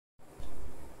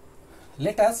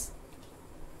let us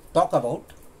talk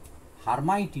about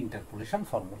Hermite interpolation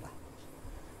formula.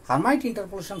 Hermite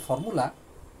interpolation formula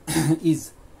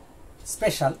is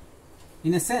special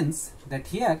in a sense that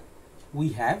here we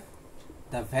have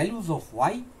the values of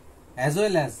y as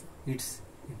well as its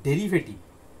derivative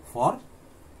for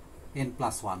n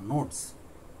plus 1 nodes.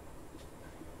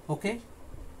 Okay,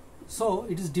 so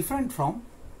it is different from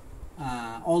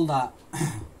all the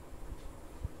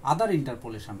other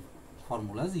interpolation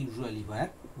formulas usually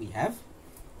where we have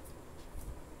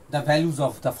the values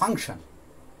of the function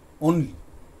only.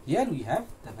 Here we have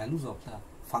the values of the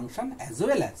function as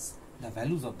well as the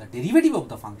values of the derivative of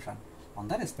the function on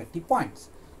the respective points.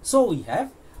 So we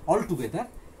have altogether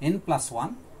n plus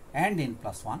 1 and n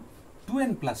plus 1,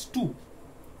 2n plus 2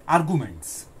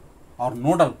 arguments or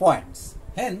nodal points.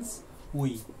 Hence,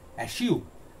 we assume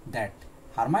that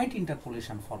Hermite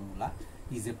interpolation formula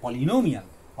is a polynomial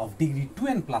of degree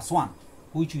 2n plus 1,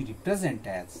 which we represent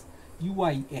as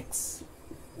uix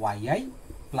yi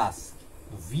plus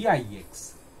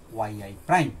vix yi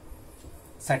prime,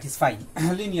 satisfying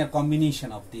linear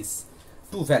combination of these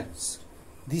two values,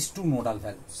 these two nodal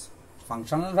values,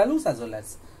 functional values as well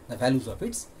as the values of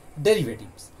its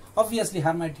derivatives. Obviously,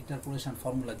 Hermite interpolation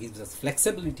formula gives us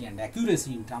flexibility and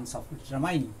accuracy in terms of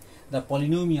determining the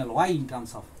polynomial y in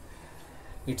terms of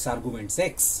its arguments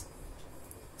x,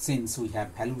 since we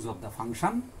have values of the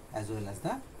function as well as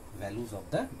the values of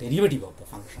the derivative of the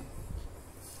function.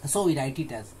 So we write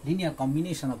it as linear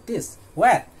combination of this,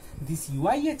 where this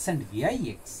uix and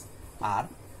vix are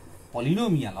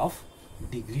polynomial of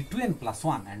degree 2n plus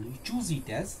 1, and we choose it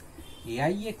as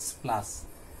aix plus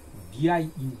bi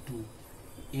into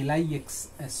lix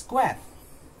square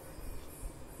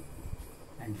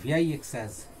and vix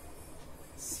as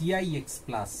cix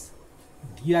plus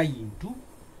di into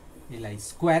li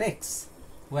square x,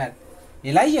 where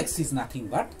lix is nothing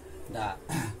but the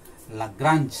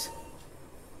Lagrange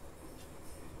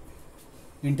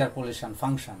interpolation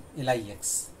function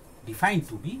lix, defined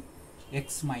to be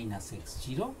x minus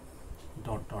x0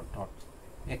 dot dot dot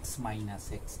x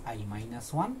minus xi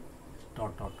minus 1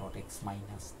 dot dot dot x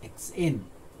minus xn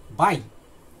by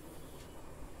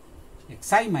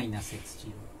xi minus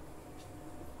x0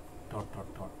 dot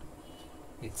dot dot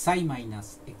xi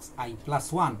minus xi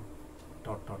plus 1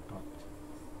 dot dot dot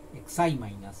xi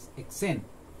minus xn.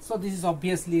 So this is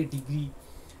obviously a degree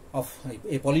of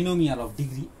a polynomial of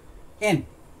degree n,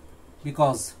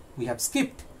 because we have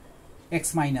skipped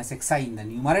x minus xi in the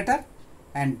numerator,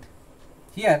 and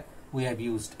here we have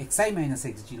used xi minus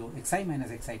x0, xi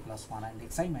minus xi plus 1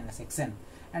 and xi minus xn,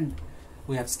 and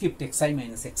we have skipped xi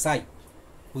minus xi,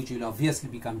 which will obviously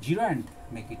become 0 and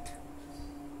make it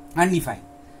undefined.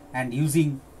 And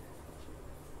using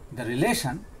the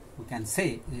relation, we can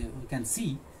see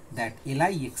that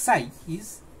lixi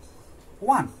is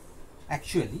 1.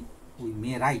 Actually, we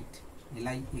may write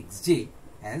lixj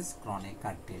as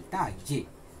Kronecker delta ij.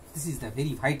 This is the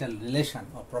very vital relation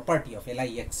or property of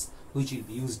lix, which will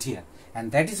be used here,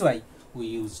 and that is why we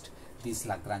used this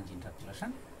Lagrange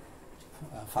interpolation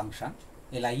function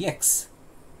lix.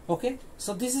 Okay,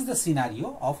 so this is the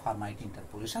scenario of Hermite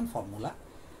interpolation formula.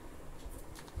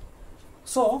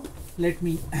 So let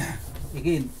me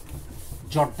again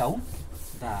jot down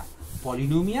the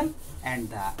polynomial and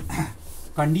the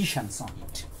conditions on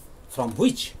it, from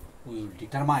which we will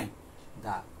determine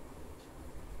the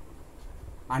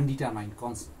undetermined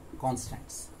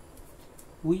constants.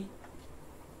 We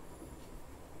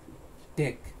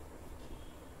take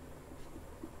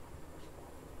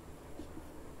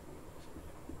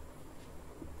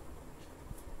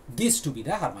this to be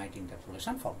the Hermite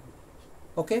interpolation formula.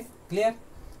 Okay, clear?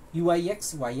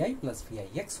 uix yi plus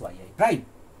vix yi prime.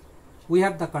 We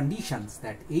have the conditions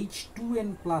that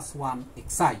h2n plus 1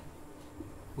 xi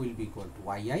will be equal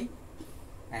to yi,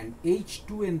 and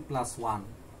h2n plus 1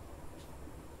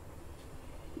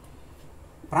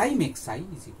 prime xi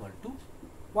is equal to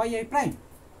yi prime.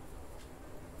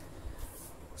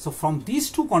 So from these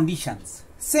two conditions,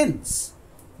 since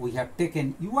we have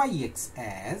taken uix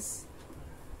as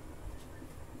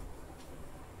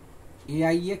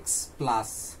aix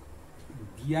plus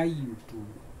bi into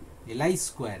li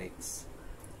square x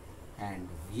and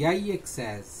vix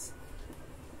as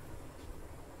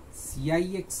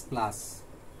cix plus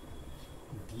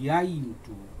di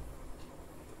into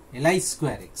li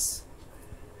square x,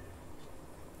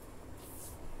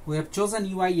 we have chosen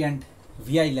ui and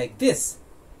vi like this,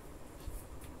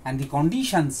 and the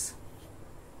conditions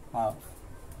of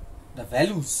the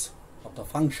values of the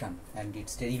function and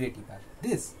its derivative are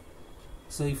this.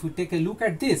 So if we take a look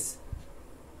at this,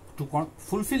 to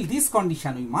fulfill this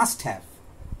condition we must have,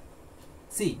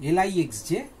 see,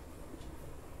 lixj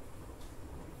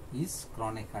is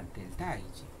Kronecker delta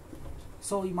ij.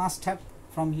 So we must have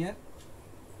from here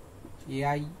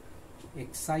ai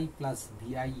xi plus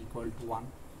bi equal to 1.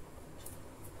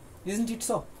 Isn't it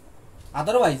so?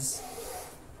 Otherwise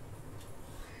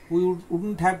we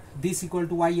wouldn't have this equal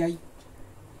to yi,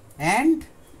 and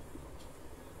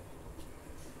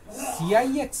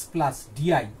cix plus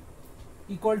di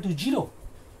equal to 0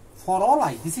 for all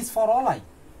I. This is for all I.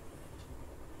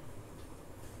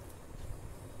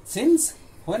 Since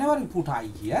whenever we put I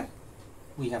here,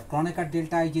 we have Kronecker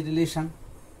delta ij relation,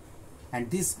 and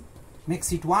this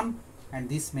makes it 1 and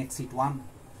this makes it 1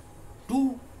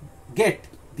 to get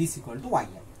this equal to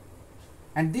yi,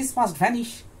 and this must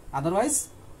vanish, otherwise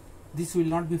this will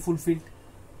not be fulfilled.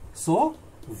 So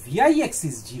vix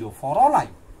is 0 for all I,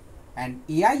 and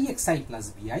aixi plus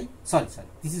bi, sorry,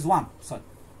 this is 1,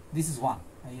 this is 1,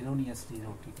 I erroneously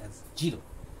wrote it as 0.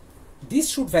 This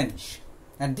should vanish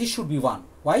and this should be 1.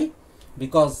 Why?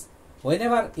 Because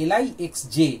whenever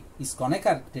lixj is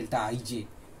Kronecker delta ij,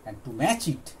 and to match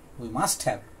it we must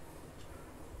have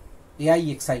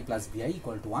aixi plus bi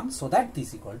equal to 1, so that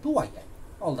this equal to yi.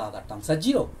 All the other terms are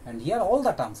 0, and here all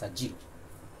the terms are 0.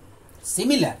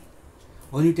 Similarly,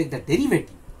 when you take the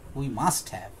derivative, we must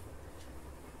have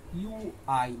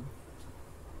ui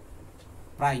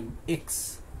prime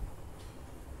x.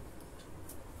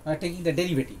 We are taking the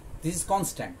derivative. This is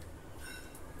constant,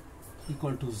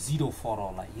 equal to 0 for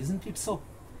all I, isn't it so?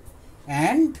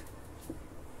 And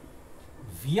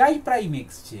vi prime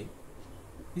xj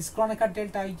is Kronecker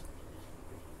delta ij,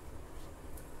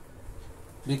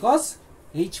 because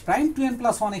h prime 2n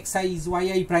plus 1 xi is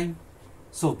yi prime.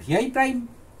 So vi prime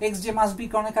xj must be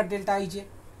Kronecker delta ij,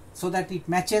 so that it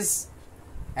matches,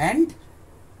 and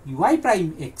ui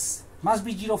prime x must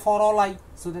be 0 for all I,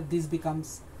 so that this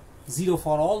becomes 0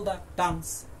 for all the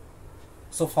terms.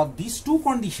 So for these two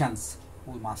conditions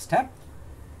we must have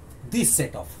this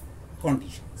set of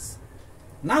conditions.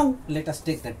 Now let us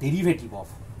take the derivative of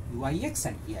uix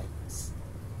and vix.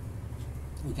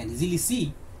 We can easily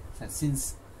see that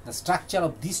since the structure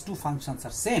of these two functions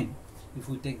are same, if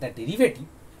we take the derivative,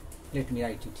 let me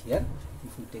write it here,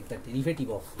 if we take the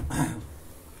derivative of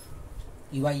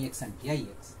uix and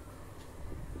vix,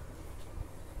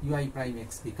 ui prime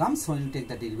x becomes, when you take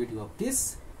the derivative of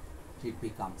this, it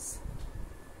becomes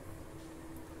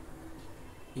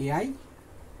ai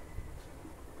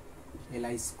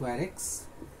li square x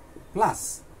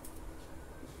plus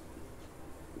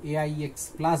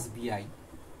aix plus bi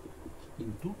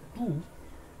into 2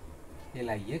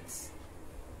 lix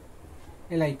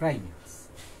li prime x,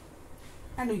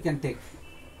 and we can take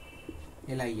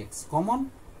lix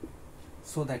common,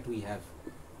 so that we have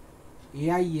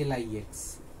ai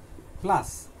lix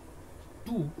plus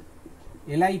 2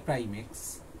 li prime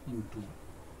x into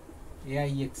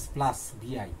aix plus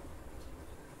bi,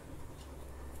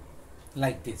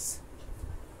 like this.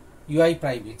 Ui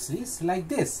prime x is like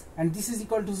this, and this is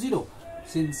equal to 0,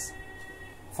 since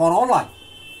for all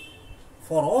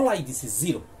I this is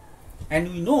 0,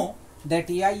 and we know that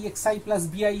aixi plus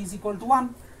bi is equal to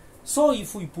 1. So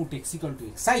if we put x equal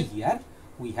to xi here,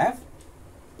 we have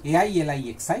ai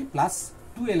li xi plus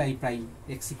 2 li prime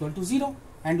x equal to 0,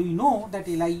 and we know that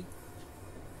li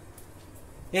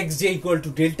xj equal to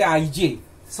delta ij,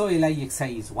 so li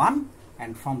xi is 1,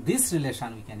 and from this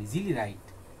relation we can easily write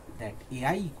that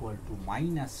ai equal to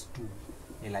minus 2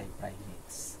 li prime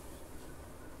x.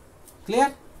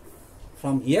 Clear?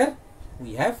 From here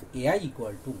we have ai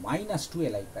equal to minus 2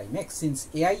 li prime x, since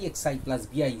aixi plus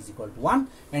bi is equal to 1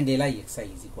 and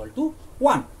lixi is equal to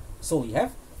 1. So we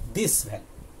have this value.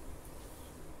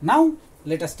 Now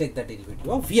let us take the derivative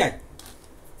of vi.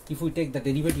 If we take the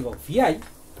derivative of vi,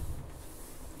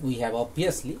 we have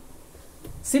obviously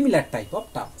similar type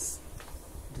of terms.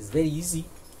 It is very easy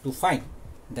to find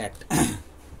that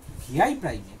vi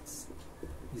prime x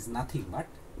is nothing but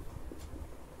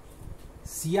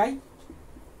ci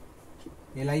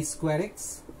li square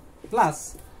x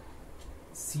plus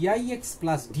cix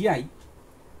plus di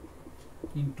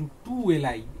into 2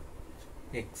 li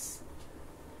x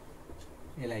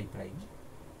li prime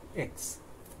x,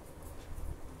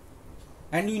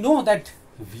 and we know that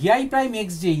vi prime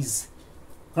xj is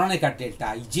Kronecker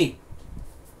delta ij.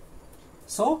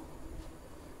 So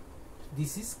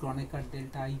this is Kronecker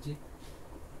delta ij,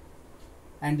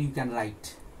 and you can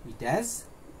write it as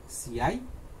ci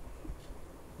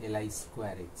li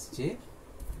square xj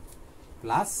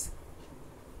plus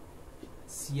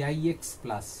cix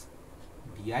plus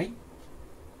di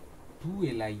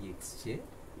 2 li xj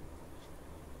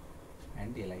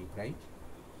and li prime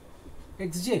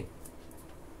xj.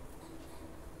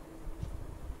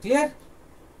 Clear?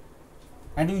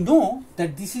 And we know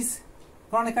that this is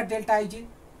Kronecker delta ij.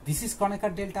 This is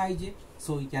Kronecker delta ij.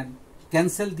 So we can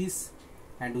cancel this,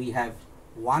 and we have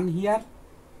 1 here.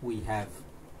 We have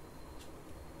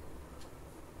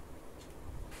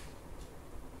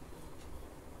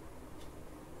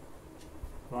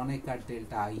Kronecker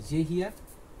delta ij here.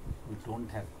 We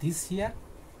don't have this here,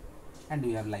 and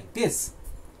we have like this.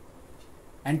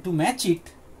 And to match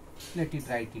it, let it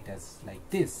write it as like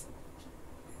this: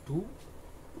 2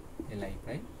 Li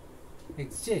prime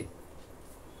xj.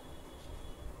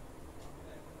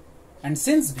 And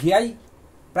since Vi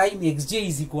prime xj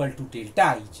is equal to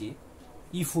delta ij,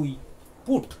 if we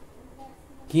put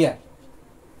here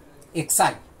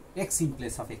xi, x in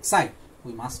place of xi,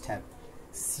 we must have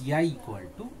Ci equal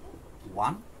to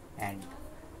 1 and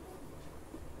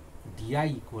Di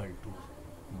equal to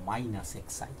minus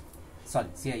xi. Sorry,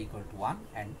 Ci equal to 1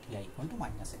 and Di equal to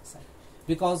minus xi.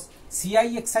 Because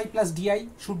Ci xi plus Di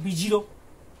should be 0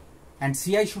 and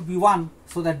Ci should be 1,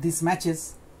 so that this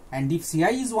matches. And if Ci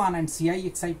is 1 and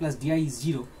Ci xi plus Di is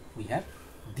 0, we have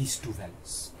these two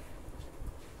values.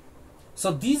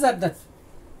 So these are the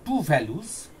two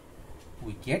values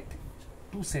we get,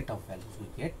 two set of values we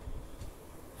get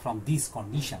from these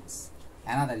conditions.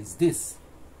 Another is this,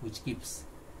 which keeps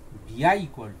Bi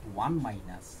equal to 1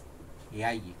 minus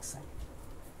Ai xi.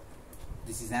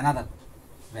 This is another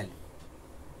value.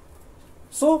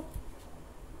 So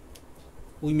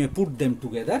we may put them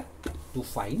together to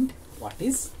find what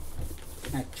is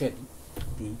actually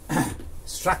the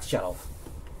structure of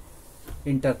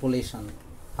interpolation,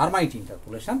 Hermite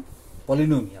interpolation,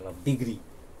 polynomial of degree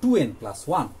 2n plus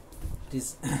 1. It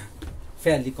is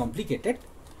fairly complicated,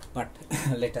 but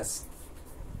let us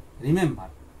remember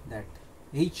that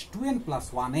h2n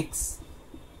plus 1x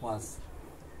was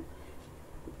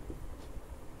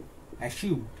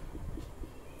assumed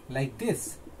like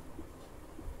this.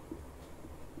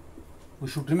 We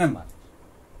should remember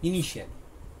initially.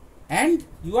 And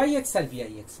uix or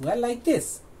vix were like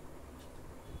this.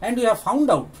 And we have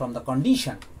found out from the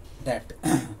condition that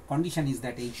condition is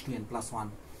that h2n plus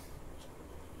 1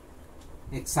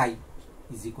 xi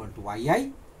is equal to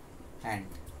yi, and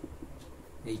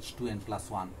h2n plus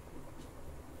 1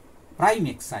 prime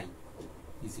xi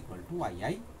is equal to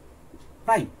yi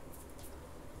prime.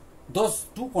 Those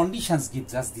two conditions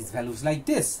gives us these values like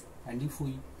this, and if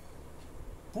we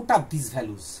put up these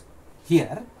values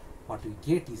here, what we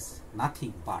get is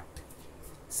nothing but,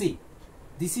 see,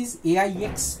 this is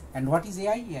aix, and what is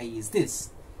ai? Ai is this,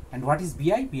 and what is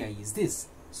bi? Bi is this.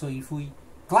 So if we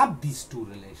club these two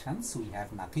relations, we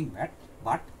have nothing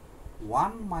but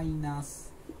 1 minus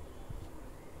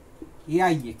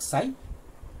aixi,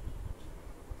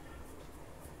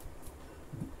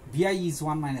 bi is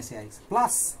 1 minus aix,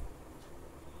 plus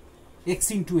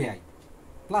x into ai,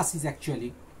 plus is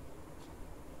actually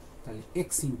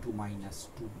x into minus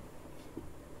 2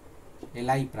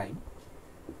 li prime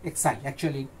xi.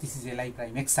 Actually this is li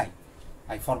prime xi.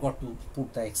 I forgot to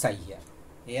put the xi here.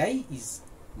 Ai is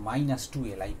minus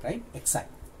 2 li prime xi.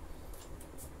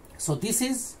 So this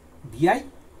is bi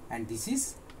and this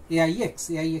is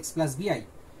aix plus bi,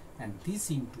 and this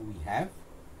into we have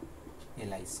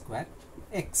li square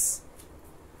x.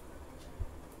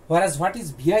 Whereas what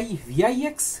is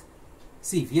vix?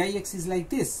 See, vix is like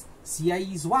this. Ci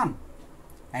is 1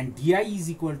 and di is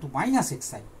equal to minus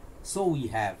xi. So we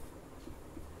have,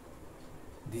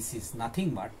 this is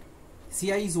nothing but, Ci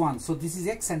is 1, so this is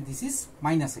x and this is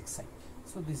minus xi.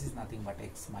 So this is nothing but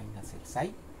x minus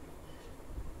xi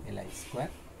li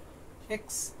square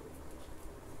x.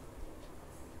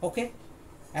 Okay,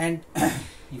 and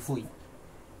if we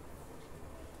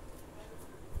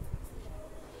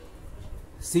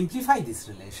simplify this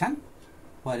relation,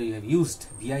 where we have used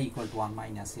bi equal to 1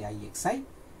 minus aixi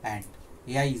and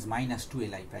ai is minus 2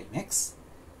 li prime x,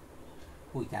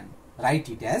 we can write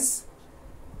it as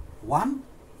 1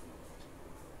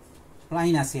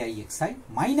 minus aixi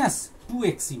minus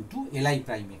 2x into li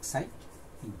prime xi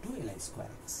into li square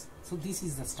x. So this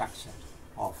is the structure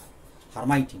of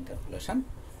Hermite interpolation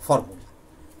formula.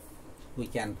 We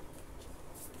can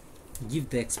give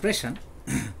the expression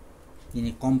in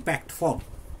a compact form.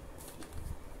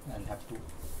 I'll have to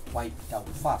wipe it out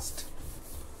first,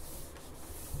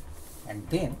 and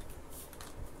then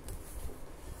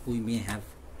we may have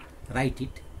write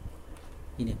it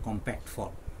in a compact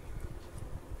form.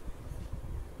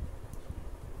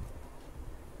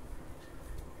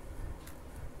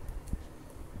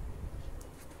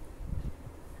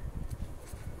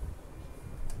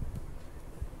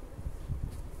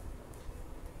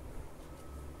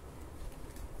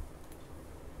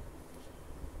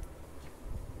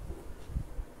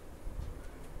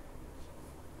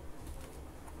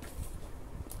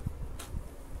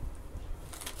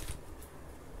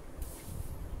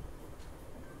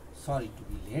 sorry to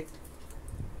be late.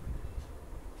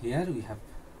 Here we have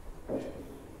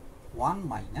 1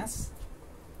 minus,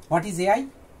 what is ai?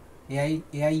 ai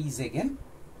is again,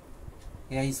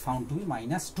 ai is found to be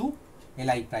minus 2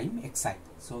 li prime xi.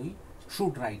 So we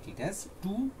should write it as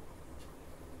 2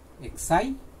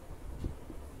 xi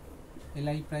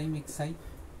li prime xi,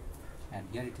 and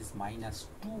here it is minus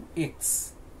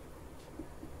 2x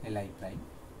li prime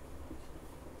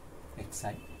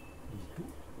xi into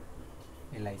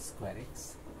li square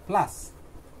x plus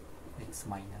x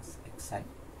minus xi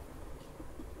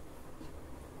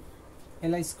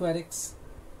li square x.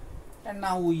 And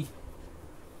now we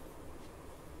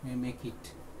may make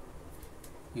it,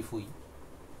 if we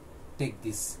take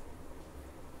this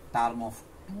term of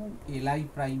 2 li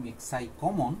prime xi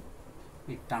common,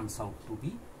 it turns out to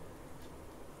be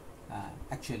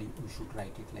actually we should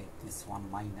write it like this,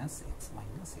 1 minus x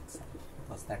minus xi,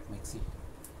 because that makes it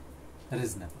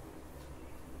reasonable.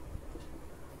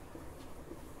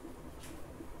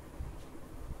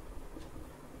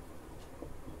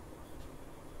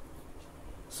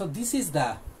 So this is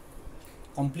the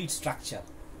complete structure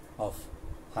of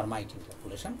Hermite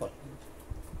interpolation polynomial.